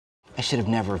I should have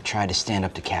never tried to stand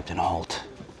up to Captain Holt.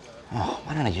 Oh,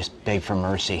 why don't I just beg for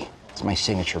mercy? It's my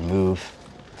signature move.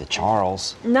 To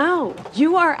Charles. No,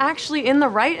 you are actually in the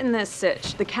right in this,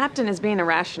 Sitch. The captain is being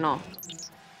irrational.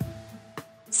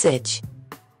 Sitch.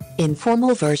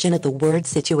 Informal version of the word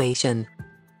situation.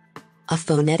 A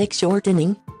phonetic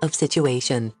shortening of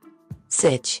situation.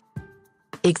 Sitch.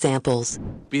 Examples.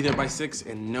 Be there by 6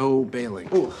 and no bailing.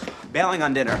 Ooh, bailing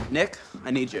on dinner. Nick, I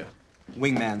need you.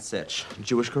 Wingman Sitch.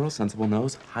 Jewish girl, sensible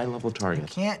nose, high-level target.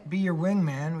 Can't be your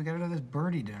wingman. We gotta do this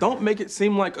birdie dinner. Don't make it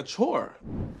seem like a chore.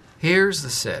 Here's the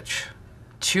sitch.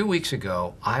 2 weeks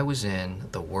ago, I was in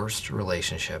the worst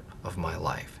relationship of my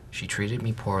life. She treated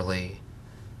me poorly.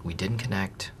 We didn't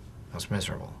connect. I was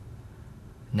miserable.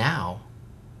 Now,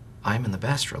 I'm in the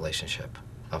best relationship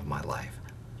of my life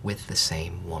with the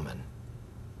same woman.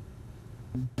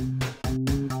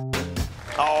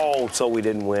 Oh, so we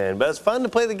didn't win, but it's fun to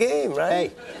play the game, right?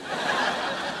 Hey,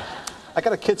 I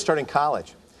got a kid starting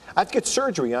college. I have to get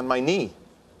surgery on my knee.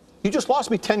 You just lost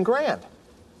me 10 grand.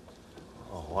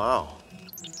 Oh, wow.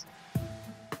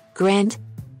 Grant.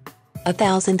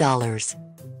 $1,000.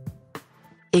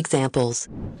 Examples.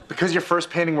 Because your first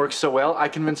painting worked so well, I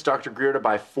convinced Dr. Greer to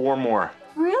buy 4 more.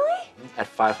 Really? At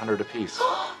 $500 apiece.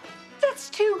 That's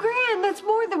 $2 grand. That's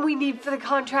more than we need for the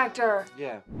contractor.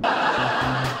 Yeah.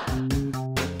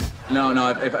 No,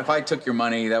 if I took your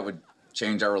money, that would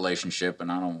change our relationship, and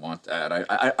I don't want that.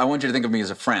 I want you to think of me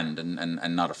as a friend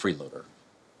and not a freeloader.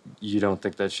 You don't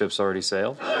think that ship's already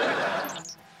sailed?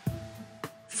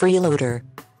 Freeloader.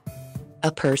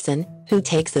 A person who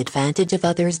takes advantage of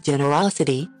others'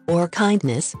 generosity or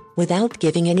kindness without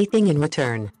giving anything in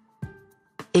return.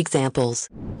 Examples.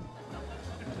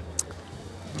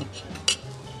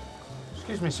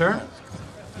 Excuse me, sir.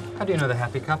 How do you know the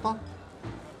happy couple?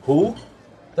 Who?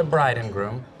 The bride and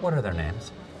groom. What are their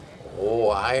names?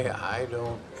 Oh, I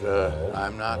don't,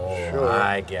 I'm not sure.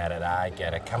 I get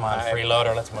it. Come on,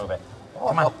 freeloader, let's move it.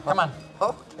 Come on.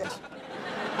 Okay.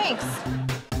 Thanks.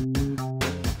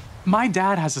 My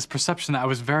dad has this perception that I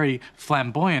was very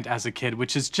flamboyant as a kid,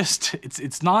 which is just,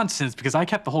 it's nonsense because I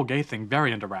kept the whole gay thing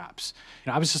very under wraps. You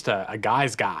know, I was just a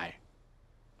guy's guy.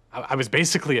 I was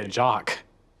basically a jock,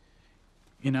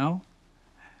 you know?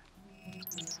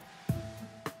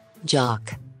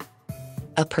 Jock.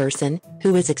 A person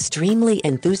who is extremely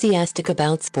enthusiastic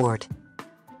about sport.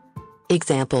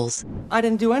 Examples. I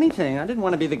didn't do anything. I didn't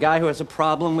want to be the guy who has a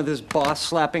problem with his boss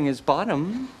slapping his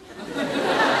bottom.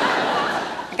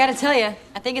 I gotta tell you,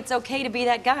 I think it's okay to be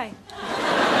that guy.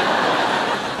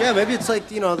 Yeah, maybe it's like,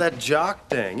 you know, that jock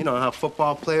thing. You know how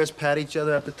football players pat each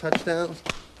other after touchdowns?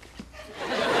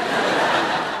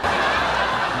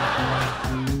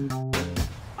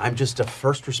 I'm just a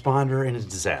first responder in a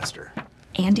disaster.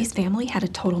 Andy's family had a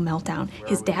total meltdown.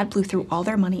 His dad blew through all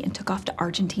their money and took off to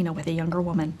Argentina with a younger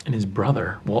woman. And his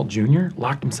brother, Walt Jr.,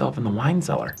 locked himself in the wine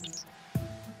cellar.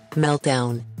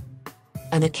 Meltdown.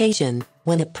 An occasion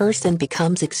when a person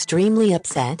becomes extremely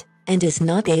upset and is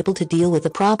not able to deal with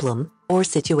a problem or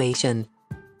situation.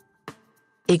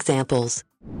 Examples.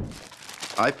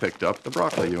 I picked up the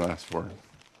broccoli you asked for.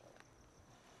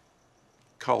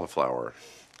 Cauliflower.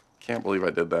 Can't believe I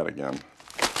did that again.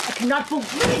 I cannot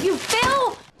believe you,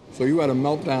 Phil! So you had a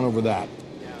meltdown over that?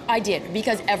 I did,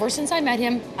 because ever since I met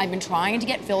him, I've been trying to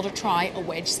get Phil to try a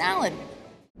wedge salad.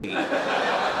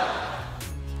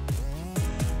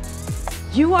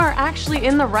 You are actually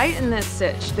in the right in this,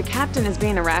 Sitch. The captain is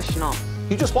being irrational.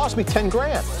 You just lost me 10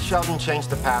 grand. Sheldon changed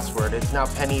the password. It's now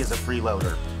Penny is a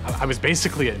freeloader. I was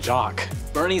basically a jock.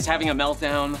 Bernie's having a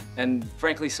meltdown, and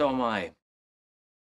frankly, so am I.